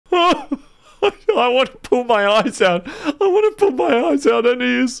I want to pull my eyes out. I want to pull my eyes out and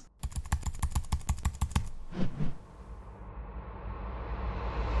ears.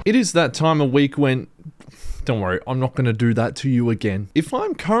 It is that time of week when... Don't worry, I'm not going to do that to you again. If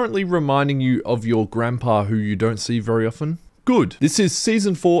I'm currently reminding you of your grandpa who you don't see very often, good. This is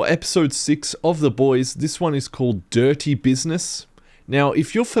season 4, episode 6 of The Boys. This one is called Dirty Business. Now,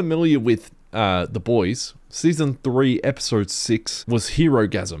 if you're familiar with The Boys, season 3, episode 6 was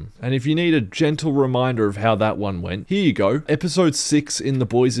Herogasm. And if you need a gentle reminder of how that one went, here you go. Episode 6 in The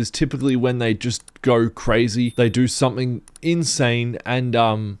Boys is typically when they just go crazy. They do something insane, and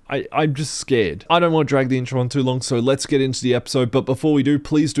I'm just scared. I don't want to drag the intro on too long, so let's get into the episode. But before we do,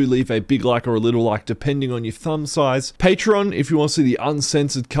 please do leave a big like or a little like, depending on your thumb size. Patreon, if you want to see the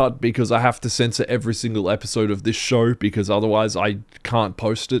uncensored cut, because I have to censor every single episode of this show, because otherwise I can't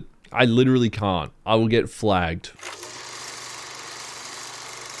post it. I literally can't. I will get flagged.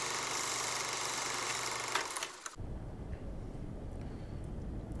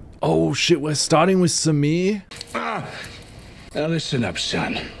 Oh shit, we're starting with Samir. Now listen up,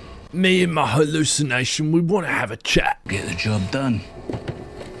 son. Me and my hallucination, we want to have a chat. Get the job done.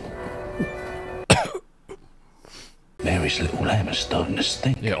 Mary's little lamb is starting to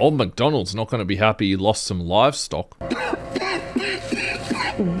stink. Yeah, old McDonald's not going to be happy he lost some livestock.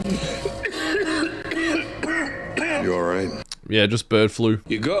 You alright? Yeah, just bird flu.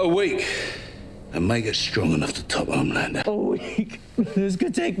 You got a week. And make it strong enough to top Homelander. A week? This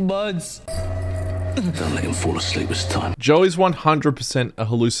could take months. Don't let him fall asleep this time. Joey's 100% a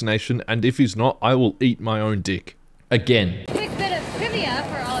hallucination, and if he's not, I will eat my own dick. Again. Quick bit of trivia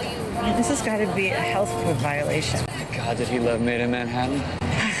for all you... This has got to be a health code violation. God, did he love Made in Manhattan?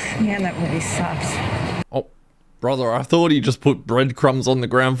 Man, that movie sucks. Oh, brother, I thought he just put breadcrumbs on the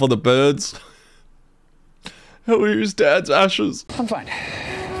ground for the birds. Who used Dad's ashes? I'm fine.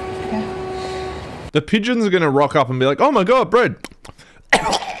 The pigeons are going to rock up and be like, oh my god, bread.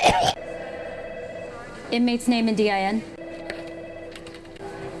 Inmate's name and DIN.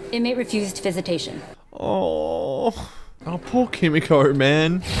 Inmate refused visitation. Oh, poor Kimiko,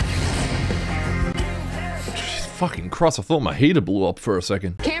 man. Jesus fucking Christ, I thought my heater blew up for a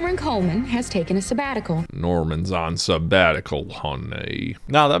second. Cameron Coleman has taken a sabbatical. Norman's on sabbatical, honey.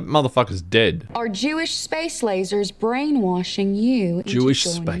 Nah, that motherfucker's dead. Are Jewish space lasers brainwashing you into Jewish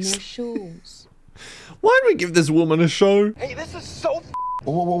joining space. their shows? Why'd we give this woman a show? Hey, this is so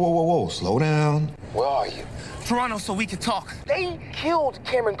Whoa, slow down. Where are you? Toronto so we could talk. They killed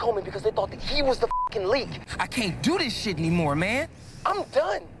Cameron Coleman because they thought that he was the fucking leak. I can't do this shit anymore, man. I'm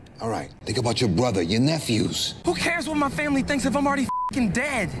done. All right, think about your brother, your nephews. Who cares what my family thinks if I'm already fucking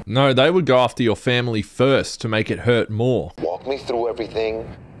dead? No, they would go after your family first to make it hurt more. Walk me through everything,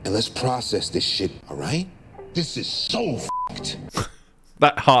 and let's process this shit, all right? This is so fucked.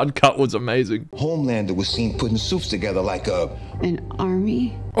 That hard cut was amazing. Homelander was seen putting suits together like An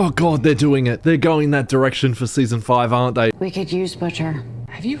army? Oh god, they're doing it. They're going that direction for season 5, aren't they? We could use Butcher.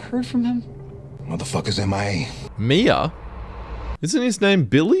 Have you heard from him? motherfuckers MIA. Mia? Isn't his name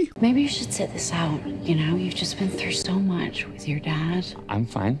Billy? Maybe you should sit this out. You know, you've just been through so much with your dad. I'm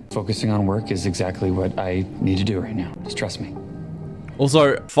fine. Focusing on work is exactly what I need to do right now. Just trust me.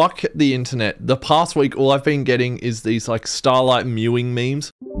 Also, fuck the internet. The past week, all I've been getting is these like Starlight mewing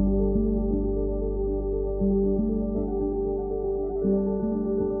memes.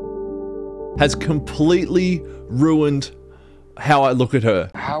 Has completely ruined how I look at her.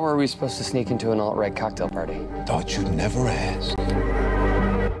 How are we supposed to sneak into an alt-right cocktail party? Thought you'd never ask.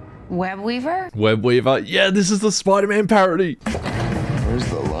 Webweaver? Webweaver. Yeah, this is the Spider-Man parody. Where's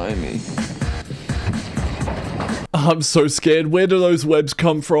the limey? I'm so scared. Where do those webs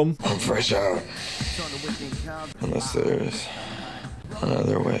come from? I'm fresh out. Unless there's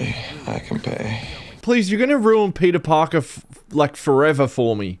another way I can pay. Please, you're gonna ruin Peter Parker like forever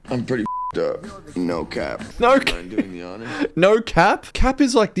for me. I'm pretty up. No cap. No Mind doing the honor? No Cap? Cap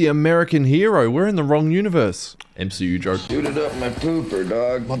is like the American hero. We're in the wrong universe. MCU joke. Shoot it up my pooper,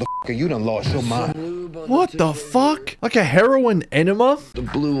 dog. Motherfucker, you done lost your mind. What the fuck? Like a heroin enema? The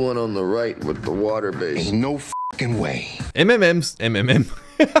blue one on the right with the water base. Ain't no fucking way. MM's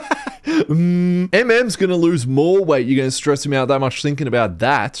gonna lose more weight. You're gonna stress him out that much thinking about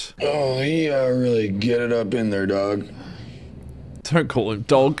that. Oh, he really get it up in there, dog. Don't call him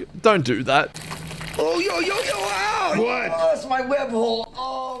dog. Don't do that. Oh, yo, ow! What? Oh, that's my web hole.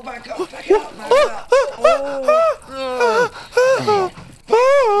 Oh, back up, back up, back up.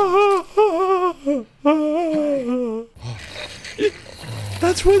 Oh.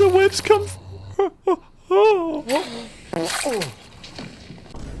 That's where the webs come from.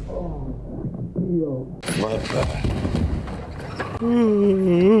 My bad.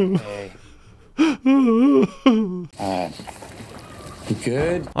 Hey.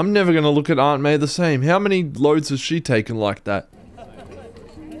 good. I'm never gonna look at Aunt May the same. How many loads has she taken like that?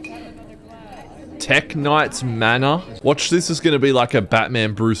 Tech Knight's Manor. Watch, this is gonna be like a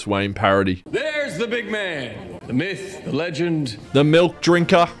Batman Bruce Wayne parody. There's the big man. The myth, the legend. The milk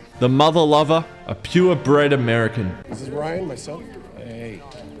drinker, the mother lover, a purebred American. This is Ryan, my son. Hey.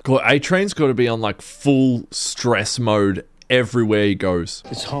 God, A-Train's gotta be on like full stress mode everywhere he goes.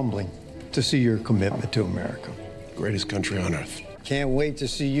 It's humbling to see your commitment to America. Greatest country on earth. Can't wait to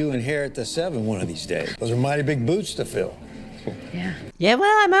see you inherit the 7 one of these days. Those are mighty big boots to fill. Yeah,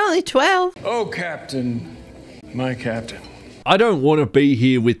 well, I'm only 12. Oh, Captain. My Captain. I don't want to be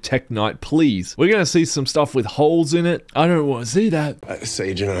here with Tech Knight, please. We're going to see some stuff with holes in it. I don't want to see that.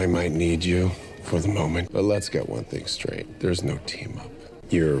 Sage and I might need you for the moment, but let's get one thing straight. There's no team up.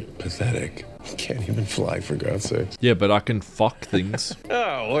 You're pathetic. You can't even fly, for God's sake. Yeah, but I can fuck things.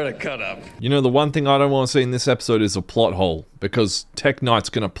 Oh, what a cut up. You know, the one thing I don't want to see in this episode is a plot hole, because Tech Knight's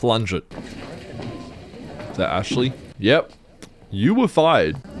going to plunge it. Is that Ashley? Yep. You were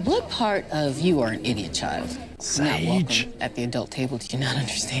fired. What part of you are an idiot child? Sage. At the adult table, do you not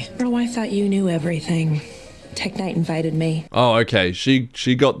understand? Oh, I thought you knew everything. Tech Knight invited me. Oh, okay. She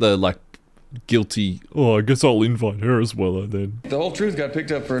got the, like, guilty, oh, I guess I'll invite her as well, then. The whole truth got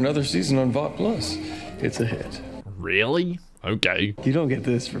picked up for another season on Vought Plus. It's a hit. Really? Okay. You don't get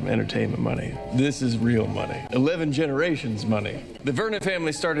this from entertainment money. This is real money. 11 generations money. The Vernon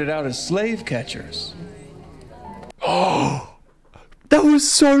family started out as slave catchers. Oh! That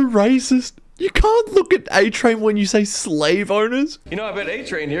was so racist. You can't look at A-Train when you say slave owners. You know, I bet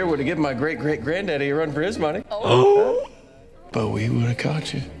A-Train here would have given my great-great-granddaddy a run for his money. Oh. But we would have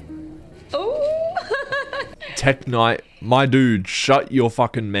caught you. Oh. Tech Knight, my dude, shut your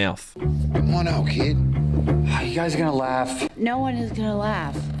fucking mouth. Come on out, kid. You guys are gonna laugh. No one is gonna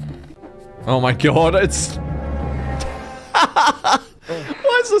laugh. Oh my god, it's...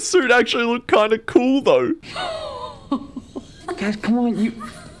 Why does the suit actually look kind of cool, though? Guys, come on,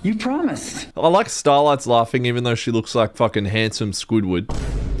 you promised. I like Starlight's laughing even though she looks like fucking handsome Squidward.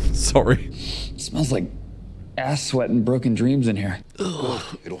 Sorry. It smells like ass sweat and broken dreams in here.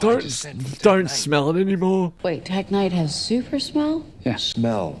 Don't smell it anymore. Wait, Tech Knight has super smell? Yeah.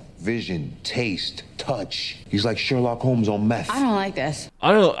 Smell, vision, taste, touch. He's like Sherlock Holmes on meth. I don't like this.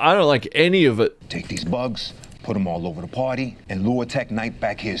 I don't like any of it. Take these bugs, put them all over the party, and lure Tech Knight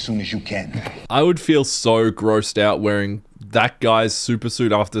back here as soon as you can. I would feel so grossed out wearing that guy's super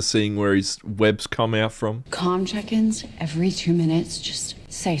suit after seeing where his webs come out from. Calm check-ins every 2 minutes. Just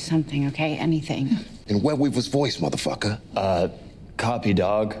say something, okay? Anything. In Web Weaver's voice, motherfucker. Copy,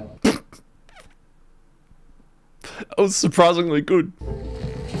 dog. That was surprisingly good.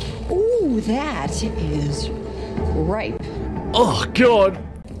 Ooh, that is ripe. Oh, God.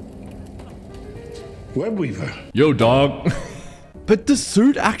 Web Weaver. Yo, dog. But the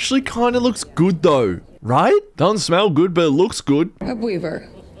suit actually kind of looks good, though. Right? Doesn't smell good, but it looks good. Web Weaver.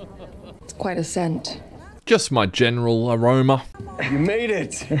 It's quite a scent. Just my general aroma. You made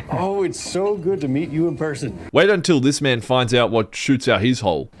it. Oh, it's so good to meet you in person. Wait until this man finds out what shoots out his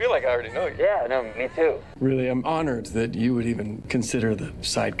hole. I feel like I already know you. Yeah, no, me too. Really, I'm honored that you would even consider the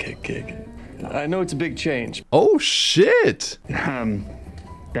sidekick gig. I know it's a big change. Oh, shit.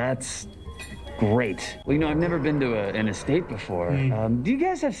 That's great. Well, you know, I've never been to an estate before. Do you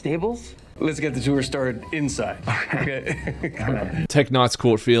guys have stables? Let's get the tour started inside. Okay. Tech Knight's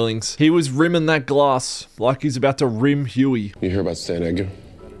caught feelings. He was rimming that glass like he's about to rim Huey. You hear about Stan Edgar?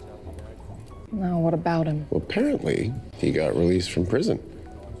 No, what about him? Well, apparently, he got released from prison.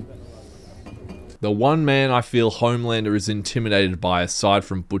 The one man I feel Homelander is intimidated by aside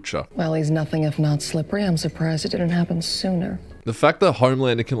from Butcher. Well, he's nothing if not slippery. I'm surprised it didn't happen sooner. The fact that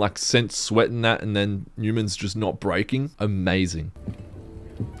Homelander can like sense sweat in that and then Newman's just not breaking, amazing.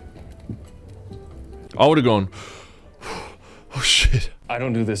 I would have gone, oh shit. I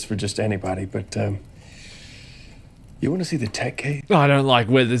don't do this for just anybody, but you want to see the tech cave? I don't like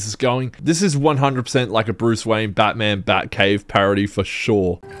where this is going. This is 100% like a Bruce Wayne Batman Batcave parody for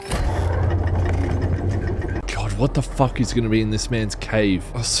sure. God, what the fuck is going to be in this man's cave?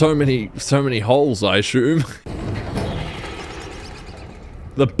 Oh, so many holes, I assume.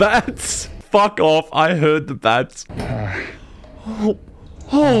 The bats! Fuck off, I heard the bats.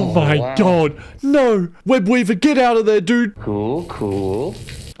 Oh my wow. god, no! Web Weaver, get out of there, dude! Cool.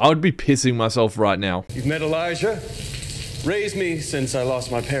 I would be pissing myself right now. You've met Elijah? Raised me since I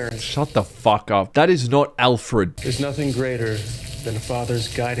lost my parents. Shut the fuck up. That is not Alfred. There's nothing greater than a father's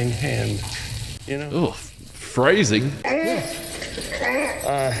guiding hand. You know? Ugh, phrasing. Oh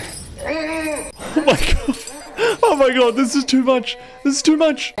my god. Oh my god, this is too much. This is too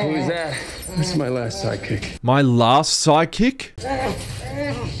much. Who's that? This is my last sidekick. My last sidekick?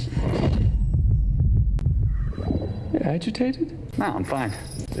 Agitated? No, I'm fine.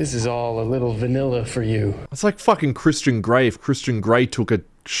 This is all a little vanilla for you. It's like fucking Christian Grey if Christian Grey took a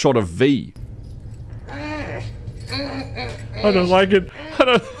shot of V. I don't like it.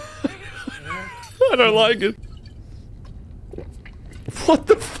 I don't like it. What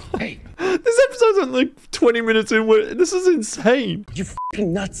the fuck? Hey. This episode's only like 20 minutes in. This is insane. You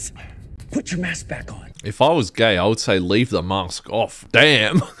fucking nuts. Put your mask back on. If I was gay, I would say leave the mask off.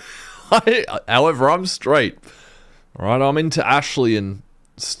 Damn. However, I'm straight. Alright, I'm into Ashley and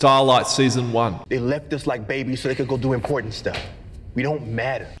Starlight Season 1. They left us like babies so they could go do important stuff. We don't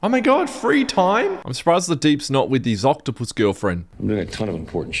matter. Oh my god, free time? I'm surprised the Deep's not with his octopus girlfriend. I'm doing a ton of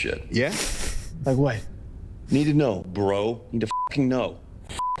important shit. Yeah? Like what? Need to know, bro. Need to fucking know.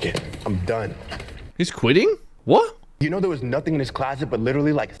 F it. I'm done. He's quitting? What? You know there was nothing in his closet but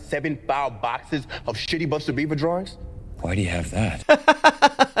literally like 7 file boxes of shitty Buster Beaver drawings? Why do you have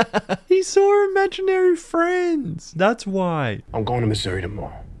that? He saw imaginary friends. That's why. I'm going to Missouri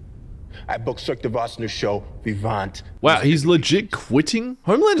tomorrow. I booked Cirque de Varsner's show, Vivant. Wow, he's legit quitting?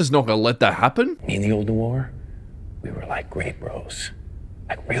 Homelander's not gonna let that happen. Me and the old noir, we were like great bros.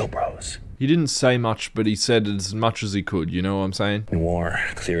 Like real bros. He didn't say much, but he said as much as he could, you know what I'm saying? Noir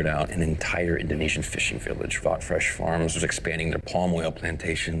cleared out an entire Indonesian fishing village. Vought Fresh Farms was expanding their palm oil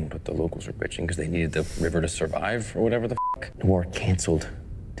plantation, but the locals were bitching because they needed the river to survive, or whatever the fuck. Noir canceled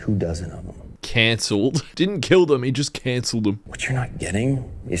 24 of them. Cancelled? Didn't kill them, he just cancelled them. What you're not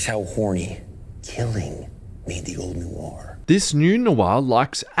getting is how horny killing made the old noir. This new noir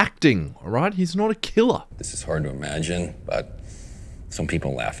likes acting, alright? He's not a killer. This is hard to imagine, but some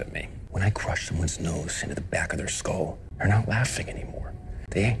people laugh at me. When I crush someone's nose into the back of their skull, they're not laughing anymore.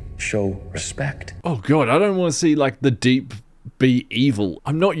 They show respect. Oh god, I don't want to see like the Deep be evil.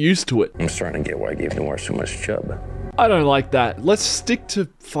 I'm not used to it. I'm starting to get why I gave Noir so much chub. I don't like that. Let's stick to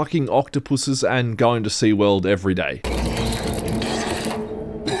fucking octopuses and going to SeaWorld every day.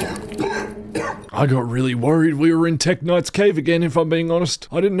 I got really worried we were in Tech Knight's cave again, if I'm being honest.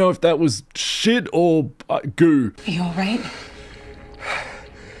 I didn't know if that was shit or goo. Are you alright?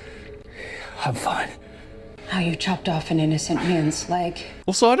 I'm fine. How you chopped off an innocent man's leg.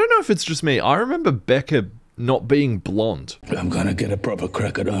 Also, I don't know if it's just me. I remember Becca not being blonde. I'm gonna get a proper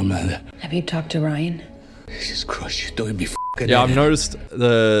crack at Homelander. Have you talked to Ryan? Jesus Christ, you don't be f***ing Yeah, I've noticed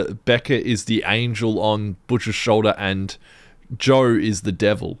the Becca is the angel on Butcher's shoulder and Joe is the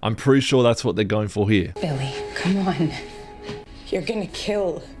devil. I'm pretty sure that's what they're going for here. Billy, come on. You're gonna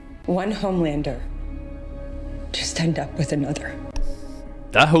kill one Homelander. Just end up with another.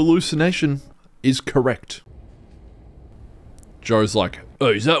 That hallucination is correct. Joe's like,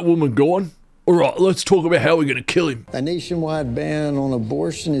 oh, is that woman gone? Alright, let's talk about how we're gonna kill him. A nationwide ban on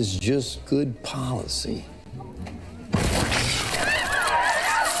abortion is just good policy.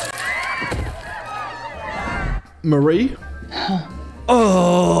 Marie? Huh.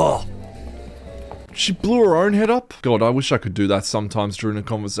 Oh! She blew her own head up? God, I wish I could do that sometimes during a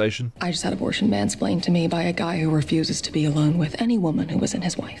conversation. I just had abortion mansplained to me by a guy who refuses to be alone with any woman who isn't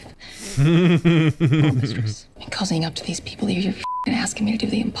his wife. Oh, mistress. And cozying up to these people, you're f***ing asking me to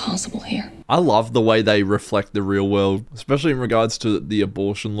do the impossible here. I love the way they reflect the real world, especially in regards to the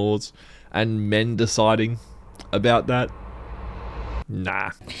abortion laws and men deciding about that.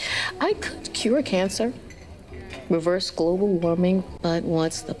 Nah. I could cure cancer, reverse global warming, but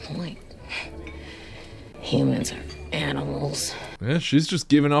what's the point? Humans are animals. Yeah, she's just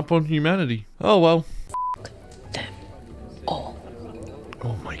given up on humanity. Oh well. Them all.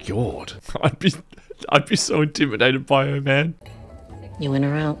 Oh my god. I'd be so intimidated by her, man. You in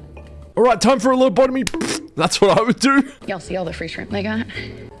or out? Alright, time for a lobotomy. That's what I would do. Y'all see all the free shrimp they got?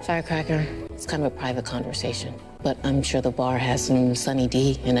 Firecracker, it's kind of a private conversation, but I'm sure the bar has some Sunny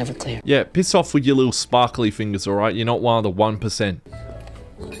D and Everclear. Yeah, piss off with your little sparkly fingers, alright? You're not one of the 1%.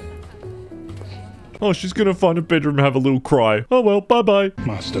 Oh, she's gonna find a bedroom and have a little cry. Oh well, bye-bye.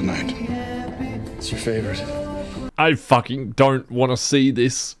 Master Knight. It's your favorite. I fucking don't want to see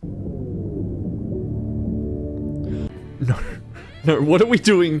this. No. No, what are we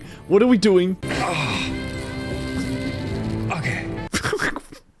doing? What are we doing? Okay.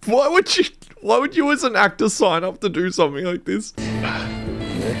 Why would you as an actor sign up to do something like this?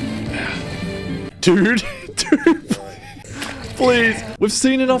 Dude, please. We've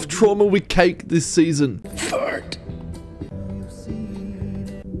seen enough trauma with Cake this season. Fart.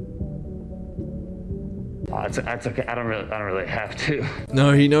 Oh, that's okay. I don't really have to.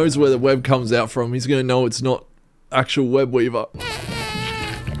 No, he knows where the web comes out from. He's gonna know it's not actual web weaver.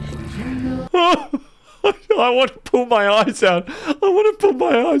 I I want to pull my eyes out. I want to pull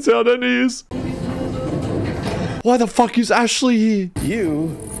my eyes out and ears. Why the fuck is Ashley here?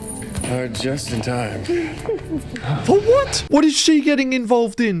 You are just in time. For what? What is she getting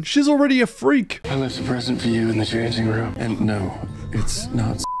involved in? She's already a freak. I left a present for you in the changing room. And no, it's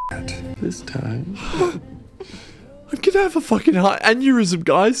not this time. I'm gonna have a fucking heart aneurysm,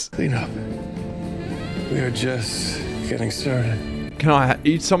 guys. Clean up. We are just getting started. Can I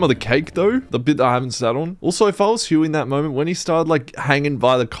eat some of the cake though? The bit that I haven't sat on. Also, if I was Hugh in that moment, when he started like hanging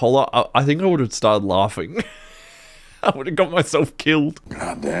by the collar, I think I would have started laughing. I would have got myself killed.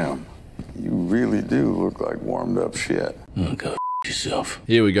 God damn. You really do look like warmed up shit. Oh, go yourself.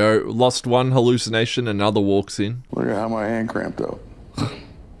 Here we go. Lost one hallucination, another walks in. Look at how my hand cramped up.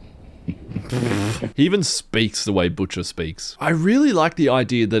 He even speaks the way Butcher speaks. I really like the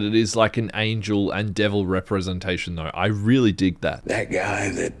idea that it is like an angel and devil representation though. I really dig that. That guy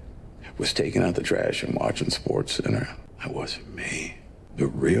that was taking out the trash and watching Sports Center, that wasn't me. The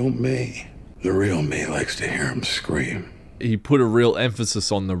real me. The real me likes to hear him scream. He put a real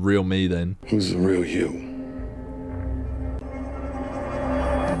emphasis on the real me then. Who's the real you?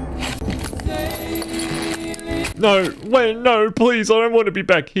 No, wait, no, please, I don't want to be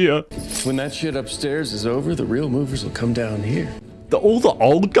back here. When that shit upstairs is over, the real movers will come down here. All the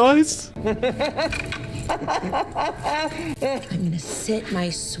old guys? I'm gonna sit my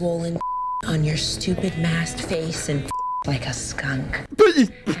swollen on your stupid masked face and like a skunk.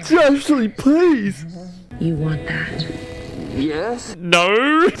 But Ashley, please. You want that? Yes?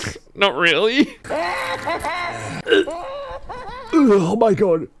 No, not really. Oh my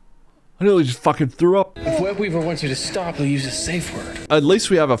god. I nearly just fucking threw up. If Web Weaver wants you to stop, he'll use a safe word. At least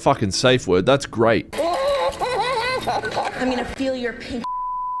we have a fucking safe word. That's great. I'm gonna feel your pink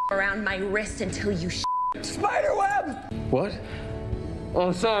around my wrist until you Spiderweb! What?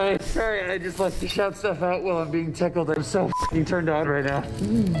 Oh, sorry. Sorry, I just like to shout stuff out while I'm being tickled. I'm so f***ing turned on right now.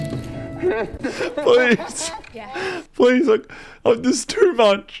 Please. Please, this is too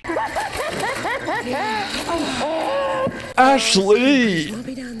much. Ashley!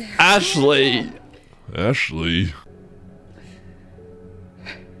 Ashley! Ashley.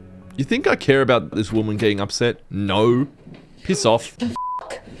 You think I care about this woman getting upset? No. Piss off.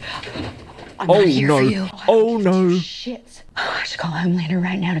 I'm not here for you. Oh no. Shit. Oh, I should call Homelander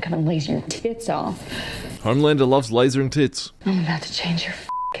right now to come and laser your tits off. Homelander loves lasering tits. I'm about to change your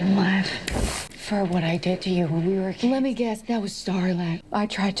fucking life. For what I did to you when we were kids. Let me guess, that was Starlight. I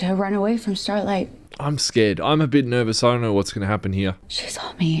tried to run away from Starlight. I'm scared. I'm a bit nervous. I don't know what's gonna happen here. She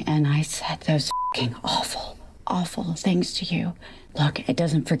saw me and I said those fucking awful things to you. Look, it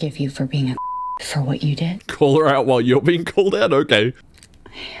doesn't forgive you for being a for what you did. Call her out while you're being called out? Okay.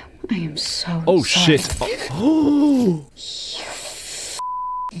 I am so Oh sorry. shit. Oh.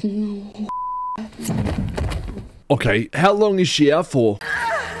 Okay, how long is she out for?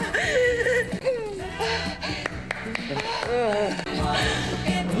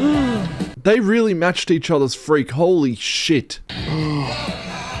 They really matched each other's freak. Holy shit.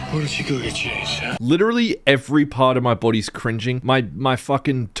 What did you go get changed, huh? Literally every part of my body's cringing. My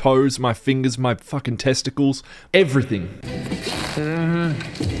fucking toes, my fingers, my fucking testicles. Everything.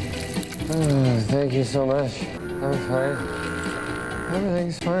 Thank you so much. I'm fine.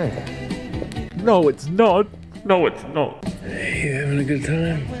 Everything's fine. No, it's not. No, it's not. Hey, you having a good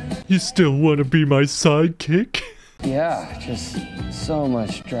time? You still want to be my sidekick? Yeah, just so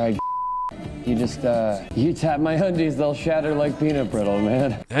much drag. You just, you tap my undies, they'll shatter like peanut brittle,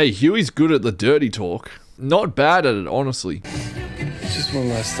 man. Hey, Huey's good at the dirty talk. Not bad at it, honestly. Just one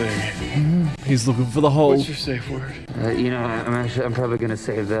last thing. He's looking for the hole. What's your safe word? You know, I'm probably gonna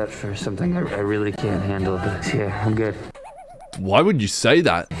save that for something I really can't handle, but yeah, I'm good. Why would you say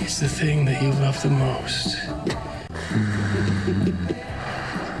that? It's the thing that you love the most.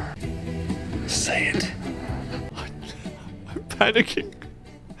 Say it. I'm panicking.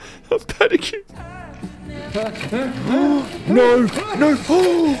 I'm panicking. No, no.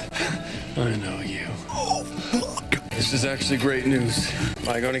 I know you. Oh, fuck. This is actually great news. Am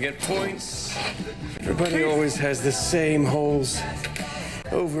I gonna get points? Everybody always has the same holes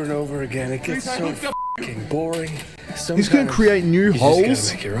over and over again. It gets so fucking boring. He's gonna create new holes? You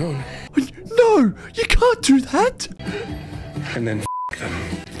just gotta make your own. No, you can't do that. And then them.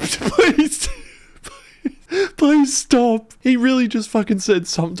 Please. Please stop. He really just fucking said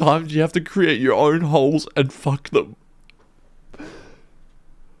sometimes you have to create your own holes and fuck them.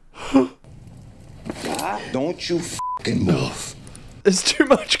 Don't you fucking move. There's too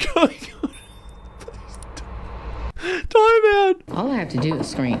much going on. Time out. All I have to do is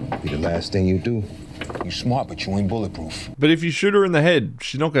scream. Be the last thing you do. You smart, but you ain't bulletproof. But if you shoot her in the head,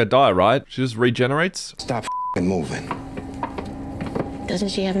 she's not gonna die, right? She just regenerates? Stop moving. Doesn't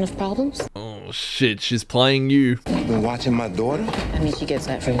she have enough problems? Oh shit, she's playing you. You been watching my daughter? I mean, she gets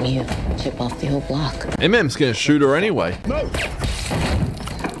that from you. Chip off the whole block. MM's gonna shoot her anyway. No!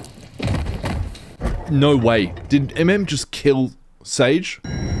 No way. Did MM just kill Sage?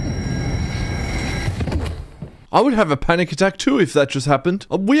 I would have a panic attack too if that just happened.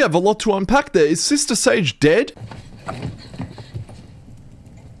 We have a lot to unpack there. Is Sister Sage dead?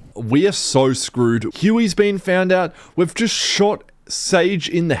 We are so screwed. Huey's been found out. We've just shot Sage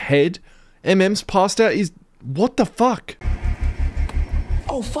in the head. MM's passed out. What the fuck?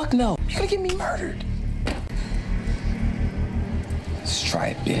 Oh, fuck no. You're gonna get me murdered. Let's try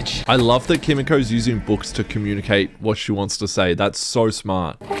it, bitch. I love that Kimiko's using books to communicate what she wants to say. That's so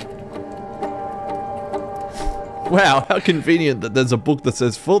smart. Wow, how convenient that there's a book that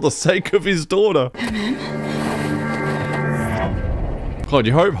says, for the sake of his daughter. God,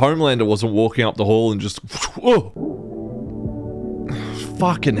 you hope Homelander wasn't walking up the hall and just... Whoa.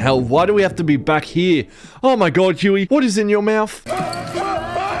 Fucking hell, why do we have to be back here? Oh my god, Huey, what is in your mouth?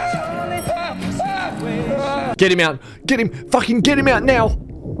 Get him out. Get him. Fucking get him out now.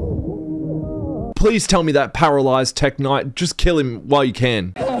 Please tell me that paralyzed Tech Knight. Just kill him while you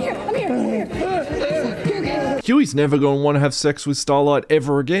can. Huey's never going to want to have sex with Starlight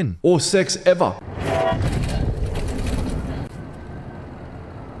ever again. Or sex ever.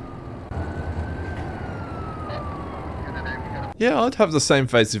 Yeah, I'd have the same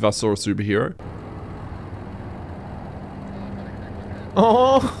face if I saw a superhero.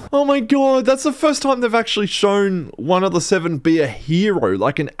 Oh my god, that's the first time they've actually shown one of the seven be a hero,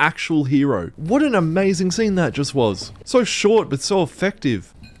 like an actual hero. What an amazing scene that just was. So short, but so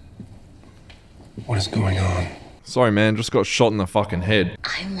effective. What is going on? Sorry man, just got shot in the fucking head.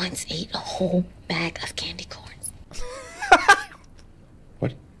 I once ate a whole bag of candy corns.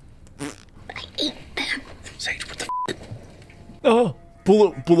 What? I ate them. Sage, what the f***? Oh,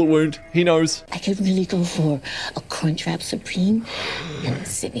 bullet wound. He knows. I could really go for a Crunchwrap Supreme in the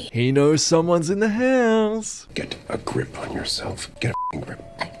city. He knows someone's in the house. Get a grip on yourself. Get a grip.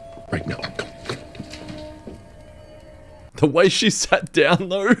 Right now. Come. The way she sat down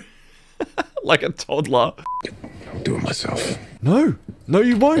though. Like a toddler. I'll do it myself. No. No,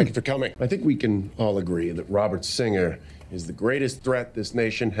 you won't. Thank you for coming. I think we can all agree that Robert Singer is the greatest threat this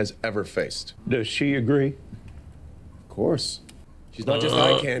nation has ever faced. Does she agree? Of course. She's not just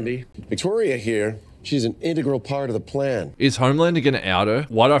eye candy. Victoria here, she's an integral part of the plan. Is Homelander gonna out her?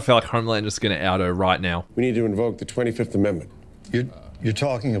 Why do I feel like Homelander's gonna out her right now? We need to invoke the 25th Amendment. You're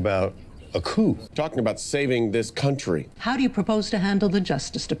talking about a coup. Talking about saving this country. How do you propose to handle the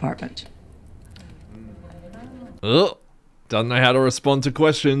Justice Department? Ugh. Doesn't know how to respond to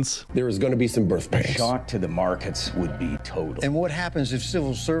questions. There is going to be some birth pains. Shock to the markets would be total. And what happens if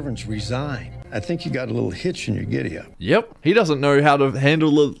civil servants resign? I think you got a little hitch in your giddy-up. Yep. He doesn't know how to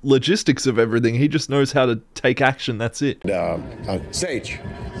handle the logistics of everything. He just knows how to take action. That's it. Sage.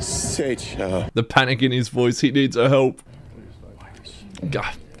 The panic in his voice. He needs her help.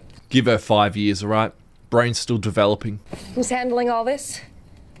 God. Give her 5 years, all right? Brain's still developing. Who's handling all this?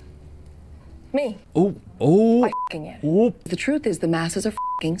 Me. Oh. I f***ing am. The truth is the masses are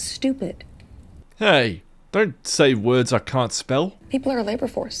f***ing stupid. Hey, don't say words I can't spell. People are a labor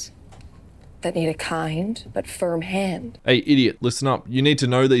force that need a kind but firm hand. Hey, idiot, listen up. You need to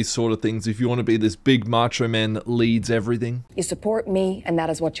know these sort of things if you want to be this big macho man that leads everything. You support me, and that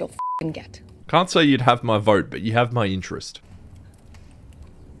is what you'll f***ing get. Can't say you'd have my vote, but you have my interest.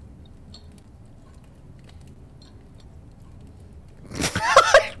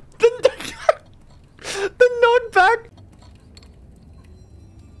 The nod back.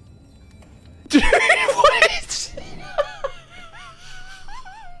 Dude, what?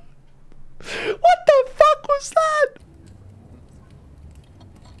 What the fuck was that?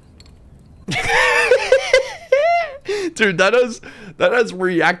 Dude, that has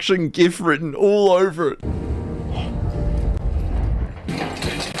reaction GIF written all over it.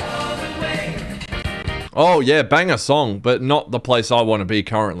 Oh yeah, banger song, but not the place I want to be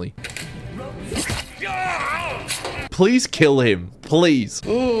currently. Please kill him, please.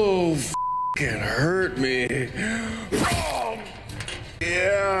 Oh, f***ing hurt me.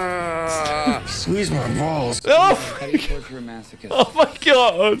 Yeah. Squeeze my balls. Oh my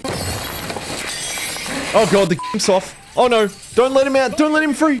god. Oh god, the game's off. Oh no, don't let him out, don't let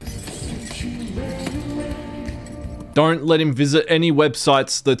him free. Don't let him visit any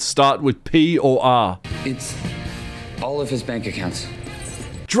websites that start with P or R. It's all of his bank accounts.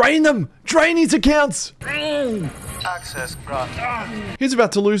 Drain them! Drain his accounts! access, bro. He's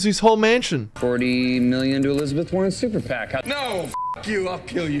about to lose his whole mansion. 40 million to Elizabeth Warren's super PAC. No, f you, I'll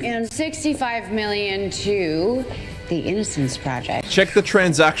kill you. And 65 million to the Innocence Project. Check the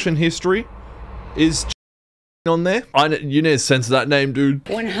transaction history. Is on there? You need to censor that name, dude.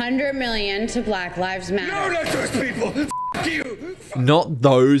 100 million to Black Lives Matter. No, not those people. F you. Not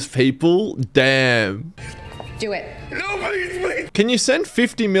those people? Damn. Do it. No, please. Can you send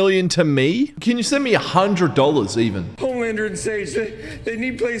 50 million to me? Can you send me $100 even? Homelander and Sage, they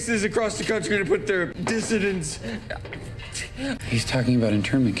need places across the country to put their dissidents. He's talking about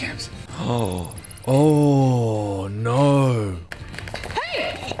internment camps. Oh. Oh, no.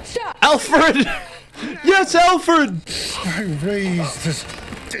 Hey! Stop! Alfred! Yes, Alfred! I raised this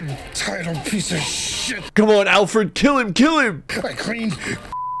entitled piece of shit. Come on, Alfred, kill him, kill him! I cleaned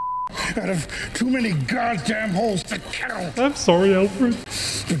out of too many goddamn holes to count. I'm sorry, Alfred.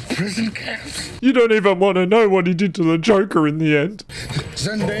 The prison camps. You don't even want to know what he did to the Joker in the end.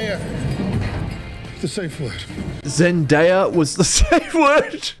 Zendaya. The safe word. Zendaya was the safe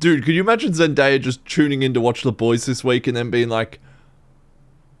word. Dude, could you imagine Zendaya just tuning in to watch The Boys this week and then being like,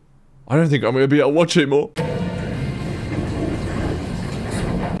 I don't think I'm going to be able to watch anymore.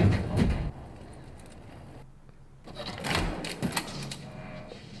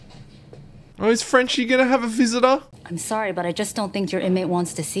 Oh, is Frenchie going to have a visitor? I'm sorry, but I just don't think your inmate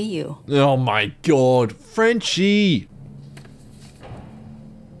wants to see you. Oh my god, Frenchie!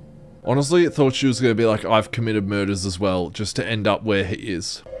 Honestly, I thought she was going to be like, I've committed murders as well, just to end up where he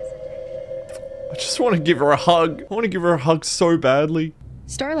is. I just want to give her a hug. I want to give her a hug so badly.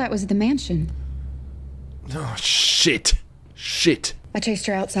 Starlight was at the mansion. Oh, shit. Shit. I chased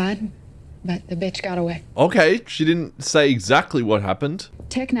her outside, but the bitch got away. Okay, she didn't say exactly what happened.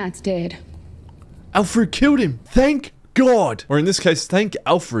 Tech Knight's dead. Alfred killed him. Thank God. Or in this case, thank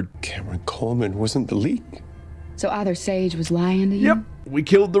Alfred. Cameron Coleman wasn't the lead. So either Sage was lying to you. Yep. We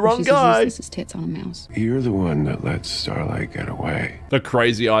killed the or wrong she's guy. as useless as tits on a mouse. You're the one that let Starlight get away. The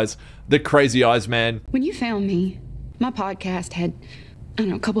crazy eyes. The crazy eyes, man. When you found me, my podcast had, I don't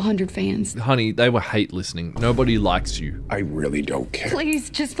know, a couple hundred fans. Honey, they were hate listening. Nobody likes you. I really don't care. Please,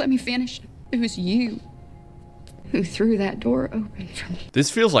 just let me finish. It was you who threw that door open for me.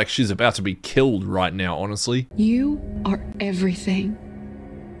 This feels like she's about to be killed right now, honestly. You are everything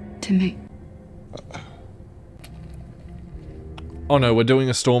to me. Oh no, we're doing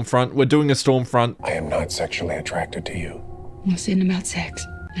a storm front. We're doing a storm front. I am not sexually attracted to you. This isn't about sex.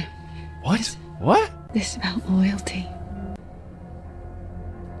 What? What? This is about loyalty.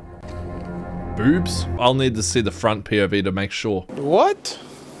 Boobs? I'll need to see the front POV to make sure. What?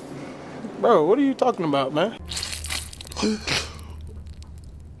 Bro, what are you talking about, man?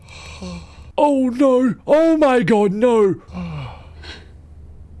 Oh no! Oh my god, no!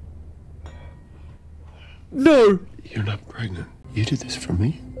 No! You're not pregnant. You did this for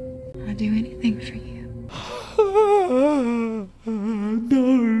me? I'd do anything for you.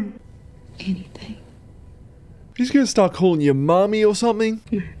 No. Anything. He's gonna start calling you mommy or something?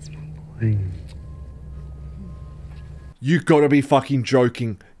 That's my boy. You gotta be fucking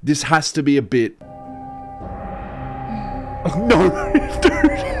joking. This has to be a bit. No,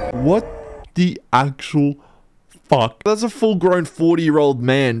 dude. What the actual fuck? That's a full-grown 40-year-old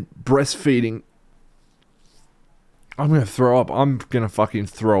man breastfeeding. I'm gonna throw up. I'm gonna fucking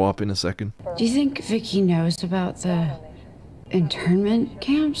throw up in a second. Do you think Vicky knows about the internment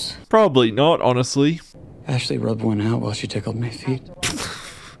camps? Probably not, honestly. Ashley rubbed one out while she tickled my feet.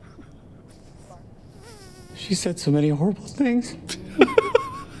 She said so many horrible things.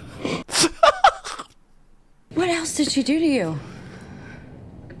 What else did she do to you?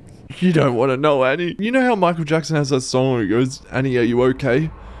 You don't want to know, Annie. You know how Michael Jackson has that song where he goes, Annie, are you okay?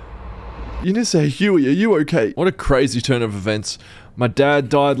 You need to say, Huey, are you okay? What a crazy turn of events. My dad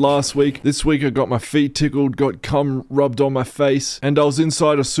died last week. This week I got my feet tickled, got cum rubbed on my face, and I was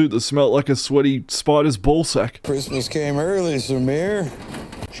inside a suit that smelled like a sweaty spider's ballsack. Christmas came early, Samir.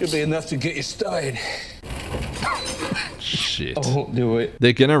 Should be enough to get you started. Shit. I won't do it.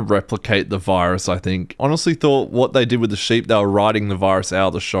 They're gonna replicate the virus, I think. Honestly thought what they did with the sheep, they were writing the virus out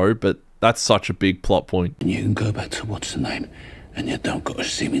of the show, but that's such a big plot point. You can go back to what's the name, and you don't got to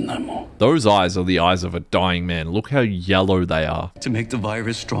see me no more. Those eyes are the eyes of a dying man. Look how yellow they are. To make the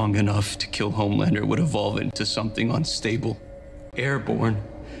virus strong enough to kill Homelander would evolve into something unstable, airborne,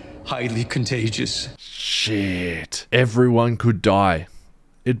 highly contagious. Shit. Everyone could die.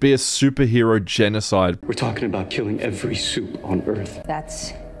 It'd be a superhero genocide. We're talking about killing every soup on Earth.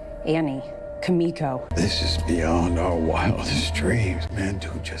 That's Annie. Kamiko. This is beyond our wildest dreams. Man,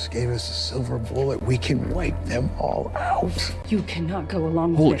 dude just gave us a silver bullet. We can wipe them all out. You cannot go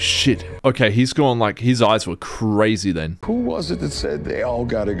along with Holy this. shit. Okay, he's gone like, his eyes were crazy then. Who was it that said they all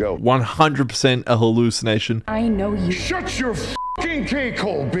gotta go? 100% a hallucination. I know you. Shut your fucking cake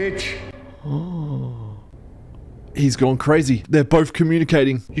hole, bitch! He's gone crazy. They're both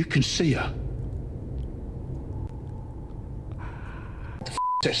communicating. You can see her.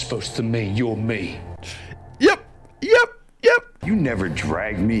 That's supposed to mean you're me. Yep. You never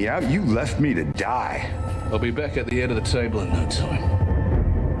dragged me out. You left me to die. I'll be back at the end of the table in no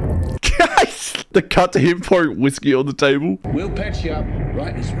time. Guys, the cut to him pouring whiskey on the table. We'll patch you up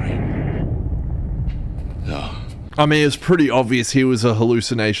right as rain. No. I mean, it's pretty obvious he was a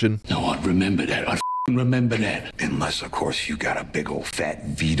hallucination. No, I'd remember that. I'd remember that. Unless, of course, you got a big old fat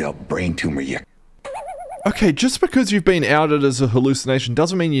V'd-up brain tumor, you... Okay, just because you've been outed as a hallucination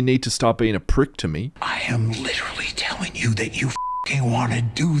doesn't mean you need to start being a prick to me. I am literally telling you that you f***ing want to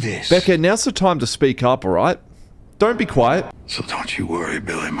do this. Becca, now's the time to speak up, alright? Don't be quiet. So don't you worry,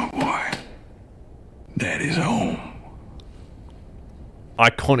 Billy, my boy. Daddy's home.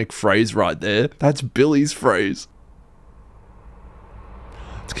 Iconic phrase right there. That's Billy's phrase.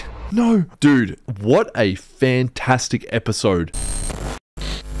 No. Dude, what a fantastic episode.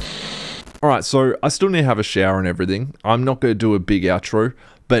 Alright, so I still need to have a shower and everything. I'm not going to do a big outro,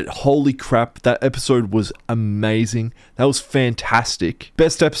 but holy crap, that episode was amazing. That was fantastic.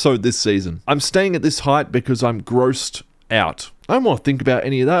 Best episode this season. I'm staying at this height because I'm grossed out. I don't want to think about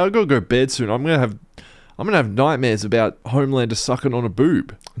any of that. I gotta go to bed soon. I'm gonna have nightmares about Homelander sucking on a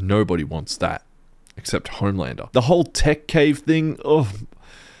boob. Nobody wants that. Except Homelander. The whole tech cave thing, oh.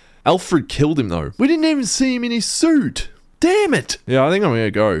 Alfred killed him though. We didn't even see him in his suit. Damn it. Yeah, I think I'm gonna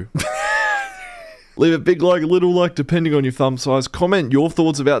go. Leave a big like, a little like, depending on your thumb size. Comment your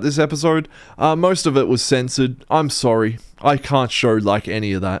thoughts about this episode. Most of it was censored. I'm sorry. I can't show like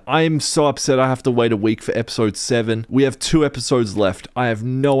any of that. I am so upset I have to wait a week for episode 7. We have 2 episodes left. I have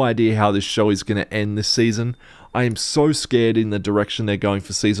no idea how this show is going to end this season. I am so scared in the direction they're going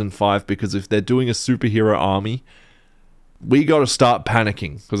for season 5 because if they're doing a superhero army, we got to start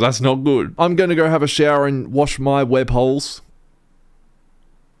panicking because that's not good. I'm going to go have a shower and wash my web holes.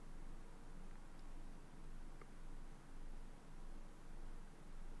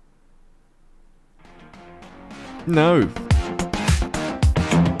 No.